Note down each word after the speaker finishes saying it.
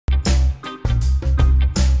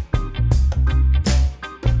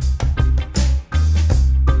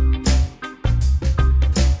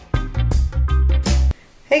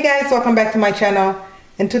guys, welcome back to my channel.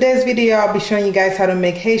 In today's video I'll be showing you guys how to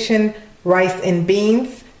make Haitian rice and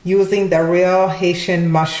beans using the real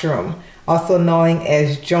Haitian mushroom, also known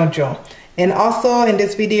as Djon-djon. And also in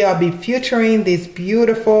this video I'll be featuring these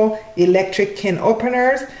beautiful electric can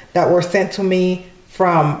openers that were sent to me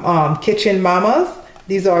from Kitchen Mamas.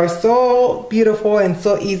 These are so beautiful and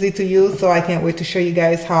so easy to use, so I can't wait to show you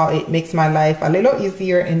guys how it makes my life a little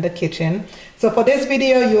easier in the kitchen. So for this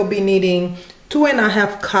video you'll be needing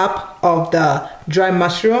 2.5 cups of the dry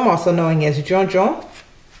mushroom, also known as Djon-djon.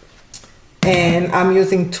 And I'm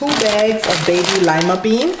using 2 bags of baby lima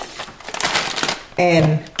beans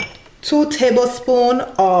and 2 tablespoons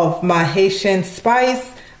of my Haitian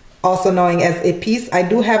spice, also known as épices. I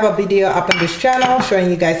do have a video up on this channel showing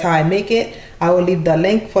you guys how I make it. I will leave the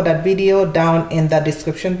link for that video down in the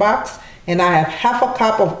description box. And I have half a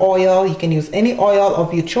cup of oil. You can use any oil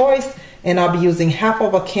of your choice. And I'll be using half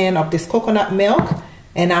of a can of this coconut milk.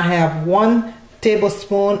 And I have 1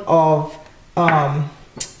 tablespoon of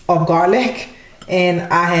garlic. And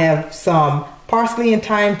I have some parsley and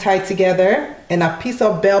thyme tied together. And a piece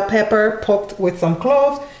of bell pepper poked with some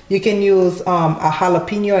cloves. You can use a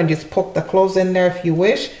jalapeno and just poke the cloves in there if you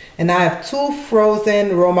wish. And I have 2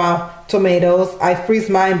 frozen Roma tomatoes. I freeze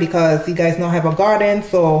mine because you guys know I have a garden.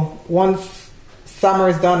 So once summer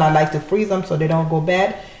is done, I like to freeze them so they don't go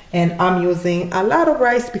bad. And I'm using a lot of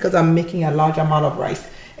rice because I'm making a large amount of rice.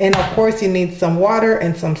 And of course you need some water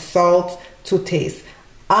and some salt to taste.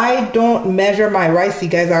 I don't measure my rice, you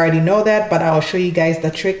guys already know that, but I'll show you guys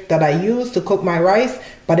the trick that I use to cook my rice.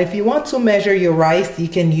 But if you want to measure your rice, you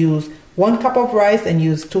can use 1 cup of rice and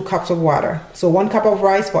use 2 cups of water. So 1 cup of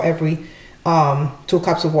rice for every 2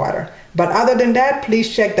 cups of water. But other than that,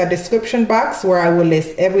 please check the description box where I will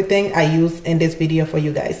list everything I use in this video for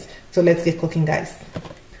you guys. So let's get cooking, guys.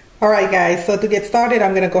 Alright guys, so to get started,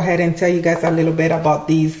 I'm going to go ahead and tell you guys a little bit about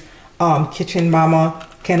these Kitchen Mama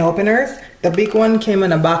can openers. The big one came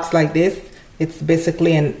in a box like this. It's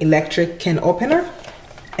basically an electric can opener.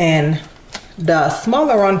 And the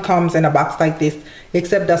smaller one comes in a box like this,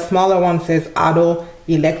 except the smaller one says auto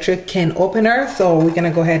electric can opener. So we're going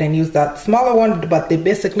to go ahead and use that smaller one, but they're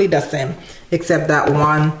basically the same, except that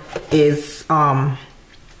one is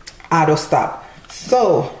auto stop.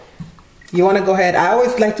 So you want to go ahead, I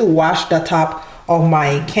always like to wash the top of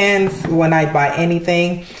my cans when I buy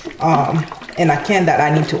anything in a can that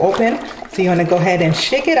I need to open. So you want to go ahead and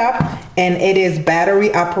shake it up, and it is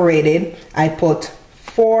battery operated. I put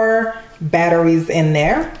 4 batteries in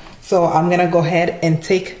there. So I'm going to go ahead and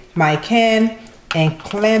take my can and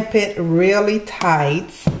clamp it really tight,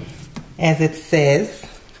 as it says.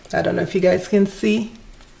 I don't know if you guys can see.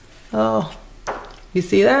 Oh, you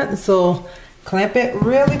see that? So clamp it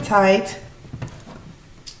really tight,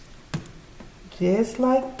 just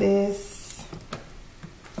like this.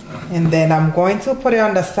 And then I'm going to put it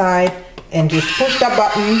on the side and just push the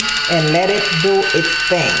button and let it do its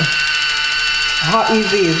thing. How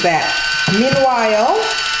easy is that? Meanwhile,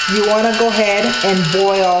 you want to go ahead and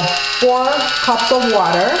boil 4 cups of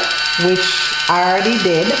water, which I already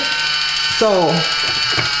did. So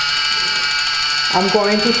I'm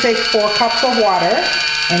going to take 4 cups of water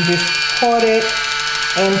and just put it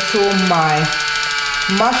into my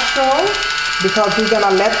mushroom, because we're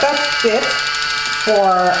gonna let that sit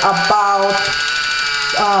for about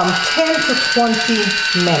 10 to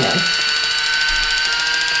 20 minutes.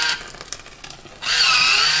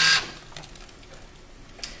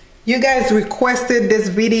 You guys requested this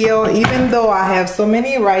video, even though I have so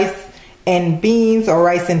many rice and beans or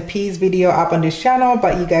rice and peas video up on this channel,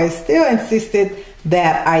 but you guys still insisted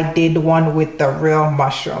that I did one with the real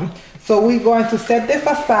mushroom. So we're going to set this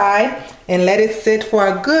aside and let it sit for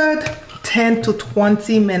a good 10 to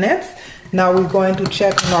 20 minutes. Now we're going to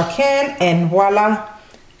check on our can, and voila,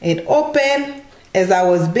 it opened as I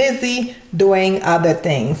was busy doing other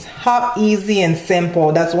things. How easy and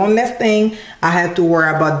simple. That's one less thing I had to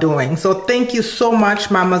worry about doing. So thank you so much,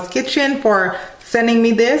 Mama's Kitchen, for sending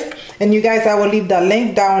me this. And you guys, I will leave the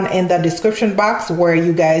link down in the description box where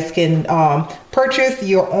you guys can purchase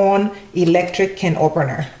your own electric can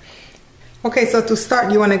opener. Okay, so to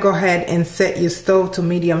start, you want to go ahead and set your stove to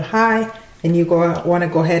medium high, and you want to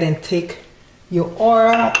go ahead and take your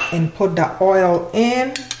oil and put the oil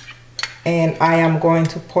in. And I am going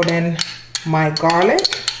to put in my garlic,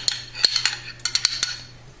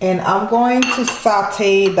 and I'm going to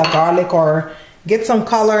saute the garlic or get some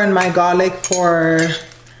color in my garlic for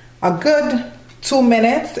a good 2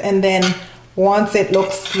 minutes. And then once it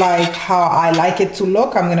looks like how I like it to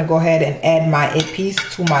look, I'm going to go ahead and add my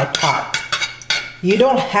épices to my pot. You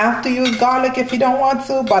don't have to use garlic if you don't want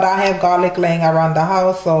to, but I have garlic laying around the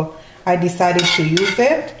house, so I decided to use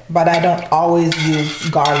it, but I don't always use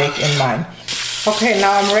garlic in mine. Okay,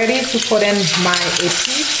 now I'm ready to put in my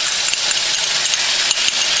épices.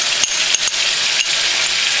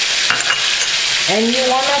 And you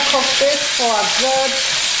want to cook this for a good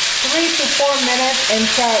 3 to 4 minutes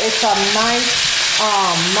until it's a nice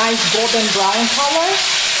golden brown color.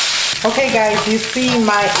 Okay guys, you see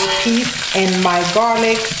my épices and my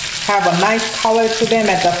garlic have a nice color to them.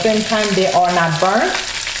 At the same time, they are not burnt.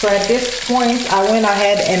 So at this point, I went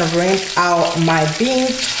ahead and rinsed out my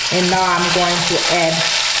beans, and now I'm going to add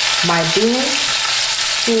my beans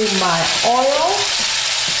to my oil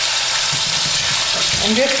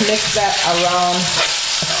and just mix that around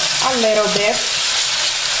a little bit.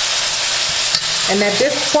 And at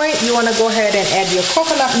this point, you want to go ahead and add your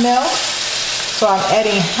coconut milk. So I'm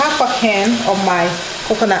adding half a can of my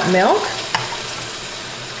coconut milk.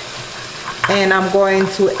 And I'm going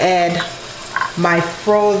to add my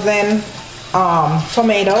frozen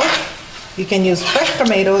tomatoes. You can use fresh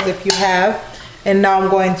tomatoes if you have. And now I'm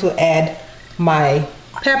going to add my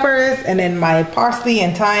peppers and then my parsley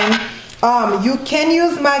and thyme. You can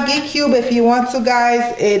use Maggie Cube if you want to,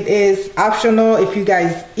 guys. It is optional. If you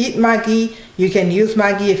guys eat Maggie, you can use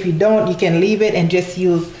Maggie. If you don't, you can leave it and just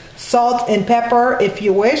use salt and pepper if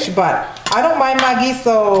you wish, but I don't mind Maggie,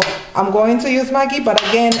 so I'm going to use Maggie. But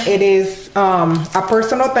again, it is a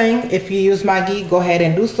personal thing. If you use Maggie, go ahead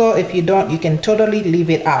and do so. If you don't, you can totally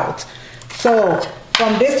leave it out. So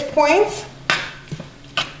from this point,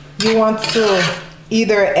 you want to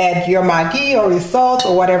either add your Maggie or your salt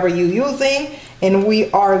or whatever you're using, and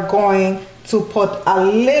we are going to put a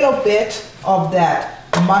little bit of that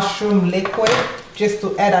mushroom liquid just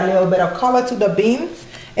to add a little bit of color to the beans.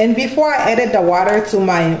 And before I added the water to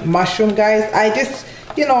my mushroom, guys, I just,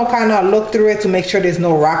 you know, kind of look through it to make sure there's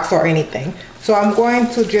no rocks or anything. So I'm going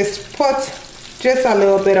to just put just a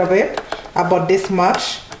little bit of it, about this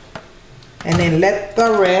much, and then let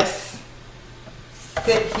the rest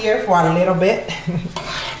sit here for a little bit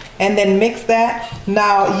and then mix that.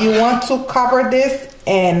 Now you want to cover this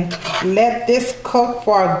and let this cook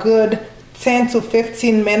for a good 10 to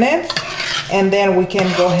 15 minutes. And then we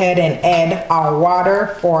can go ahead and add our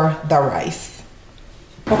water for the rice.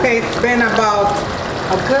 Okay, it's been about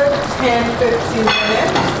a good 10-15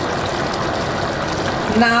 minutes.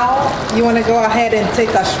 Now you want to go ahead and take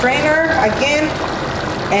a strainer again,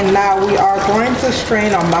 and now we are going to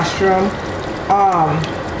strain our mushroom.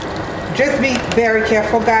 Just be very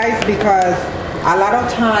careful, guys, because a lot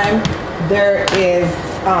of time there is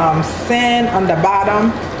sand on the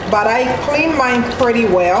bottom, but I clean mine pretty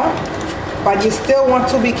well. But you still want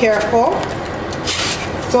to be careful.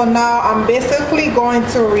 So now I'm basically going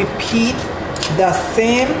to repeat the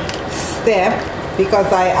same step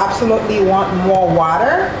because I absolutely want more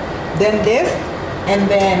water than this. And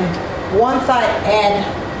then once I add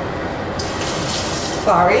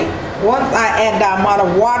the amount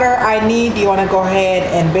of water I need, you want to go ahead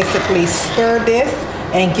and basically stir this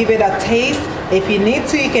and give it a taste. If you need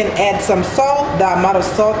to, you can add some salt. The amount of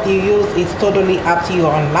salt you use is totally up to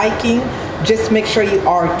your own liking. Just make sure you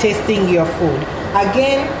are tasting your food.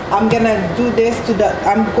 Again, I'm gonna do this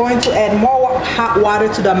I'm going to add more hot water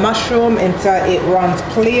to the mushroom until it runs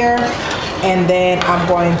clear. And then I'm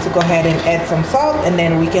going to go ahead and add some salt, and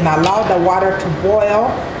then we can allow the water to boil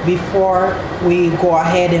before we go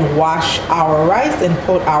ahead and wash our rice and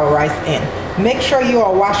put our rice in. Make sure you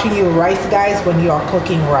are washing your rice, guys, when you are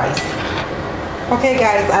cooking rice. Okay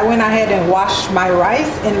guys, I went ahead and washed my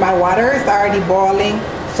rice and my water is already boiling.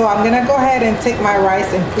 So I'm gonna go ahead and take my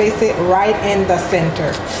rice and place it right in the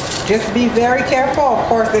center. Just be very careful. Of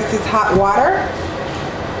course, this is hot water.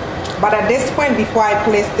 But at this point, before I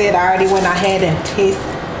placed it, I already went ahead and tasted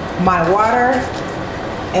my water.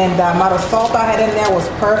 And the amount of salt I had in there was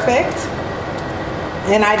perfect.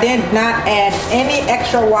 And I did not add any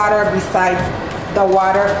extra water besides the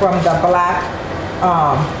water from the black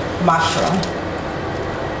mushroom.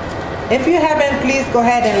 If you haven't, please go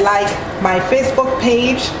ahead and like my Facebook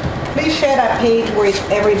page. Please share that page with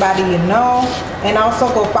everybody you know. And also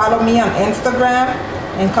go follow me on Instagram.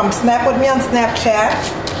 And come snap with me on Snapchat.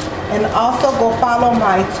 And also go follow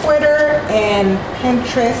my Twitter and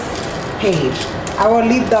Pinterest page. I will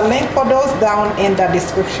leave the link for those down in the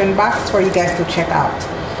description box for you guys to check out.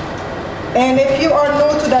 And if you are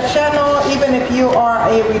new to the channel, even if you are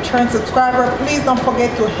a return subscriber, please don't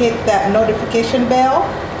forget to hit that notification bell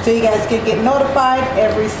so you guys can get notified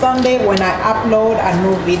every Sunday when I upload a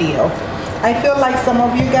new video. I feel like some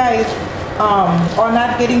of you guys are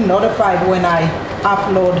not getting notified when I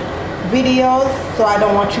upload videos, so I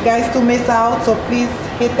don't want you guys to miss out. So please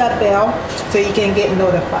hit that bell so you can get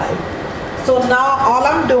notified. So So now all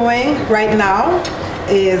I'm doing right now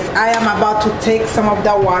is I am about to take some of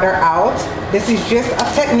the water out. This is just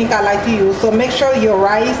a technique I like to use. So make sure your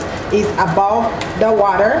rice is above the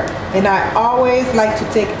water, and I always like to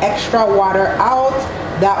take extra water out.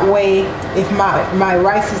 That way, if my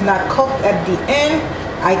rice is not cooked at the end,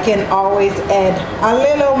 I can always add a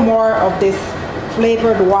little more of this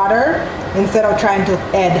flavored water instead of trying to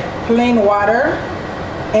add plain water.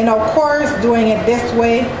 And of course, doing it this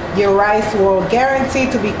way, your rice will guarantee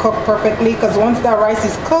to be cooked perfectly, because once the rice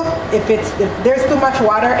is cooked, if there's too much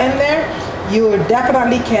water in there, you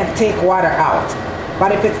definitely can't take water out.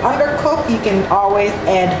 But if it's undercooked, you can always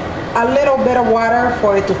add a little bit of water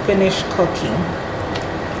for it to finish cooking.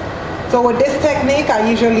 So with this technique, I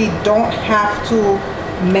usually don't have to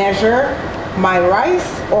measure my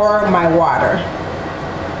rice or my water.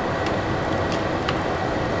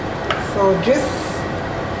 So just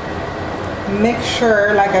make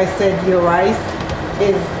sure, like I said, your rice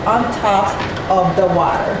is on top of the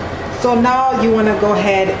water. So now you want to go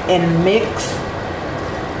ahead and mix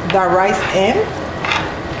the rice in.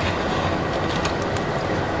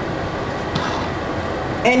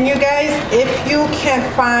 And you guys, if you can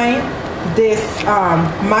find this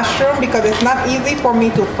mushroom, because it's not easy for me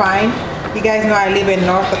to find. You guys know I live in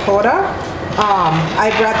North Dakota.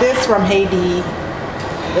 I brought this from Haiti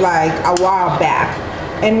like a while back.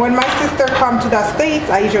 And when my sister comes to the States,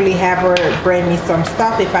 I usually have her bring me some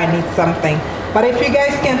stuff if I need something. But if you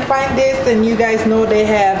guys can find this, and you guys know they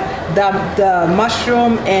have the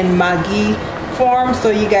mushroom and Maggie form,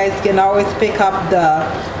 so you guys can always pick up the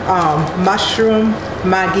mushroom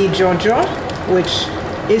Maggie Djon-djon, which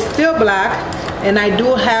is still black. And I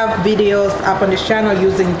do have videos up on this channel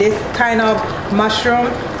using this kind of mushroom,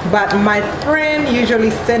 but my friend usually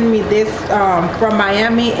send me this from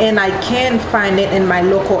Miami, and I can find it in my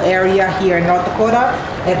local area here in North Dakota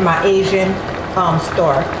at my Asian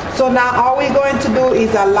store. So now all we're going to do is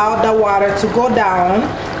allow the water to go down,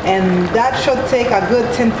 and that should take a good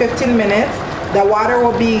 10-15 minutes. The water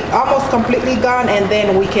will be almost completely gone, and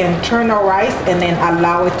then we can turn our rice and then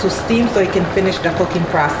allow it to steam so it can finish the cooking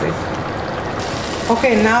process.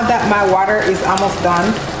 Okay, now that my water is almost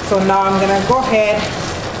done, so now I'm gonna go ahead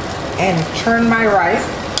and turn my rice.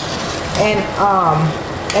 And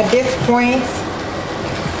at this point,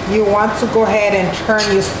 you want to go ahead and turn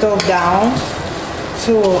your stove down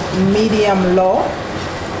to medium low.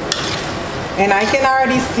 And I can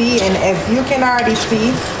already see, and as you can already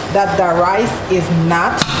see, that the rice is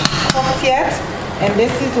not cooked yet, and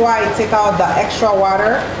this is why I take out the extra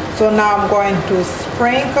water. So now I'm going to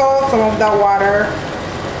sprinkle some of the water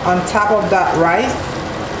on top of that rice.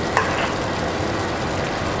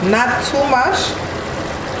 Not too much.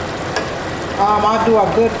 I'll do a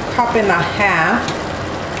good cup and a half,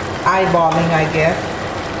 eyeballing I guess,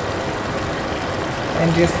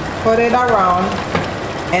 and just put it around,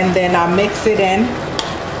 and then I'll mix it in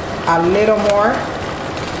a little more.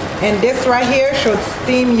 And this right here should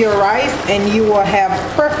steam your rice, and you will have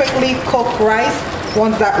perfectly cooked rice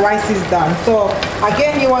once that rice is done. So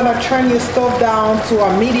again, you want to turn your stove down to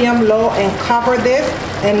a medium low and cover this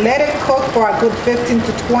and let it cook for a good 15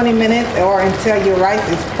 to 20 minutes, or until your rice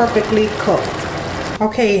is perfectly cooked.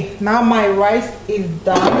 Okay, now my rice is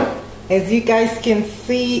done. As you guys can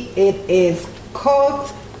see, it is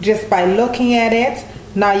cooked just by looking at it.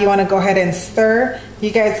 Now you want to go ahead and stir.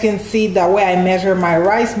 You guys can see the way I measure my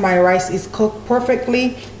rice. My rice is cooked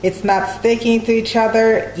perfectly. It's not sticking to each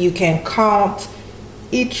other. You can count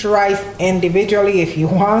each rice individually if you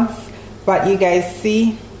want, but you guys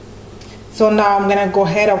see. So now I'm gonna go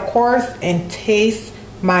ahead, of course, and taste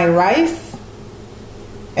my rice.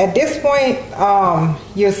 At this point,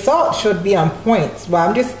 your salt should be on point, but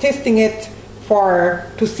I'm just tasting it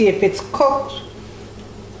to see if it's cooked.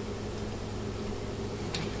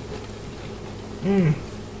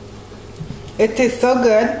 It is so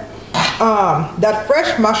good. That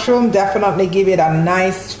fresh mushroom definitely give it a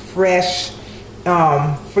nice fresh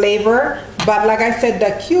flavor, but like I said,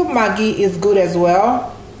 the cube Maggie is good as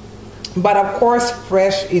well, but of course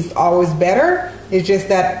fresh is always better. It's just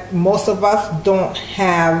that most of us don't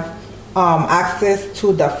have access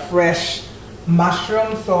to the fresh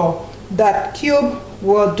mushroom, so that cube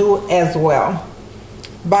will do as well.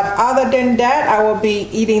 But other than that, I will be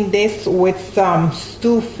eating this with some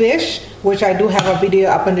stewed fish, which I do have a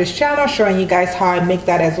video up on this channel showing you guys how I make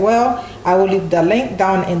that as well. I will leave the link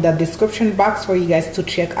down in the description box for you guys to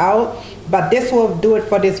check out. But this will do it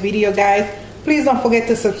for this video, guys. Please don't forget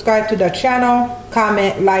to subscribe to the channel,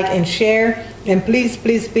 comment, like, and share. And please,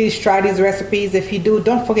 please, please try these recipes. If you do,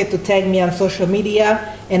 don't forget to tag me on social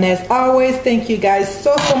media. And as always, thank you guys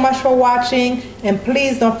so much for watching. And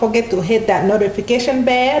please don't forget to hit that notification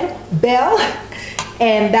bell.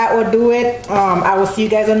 And that will do it. I will see you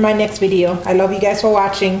guys on my next video. I love you guys for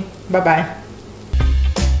watching. Bye-bye.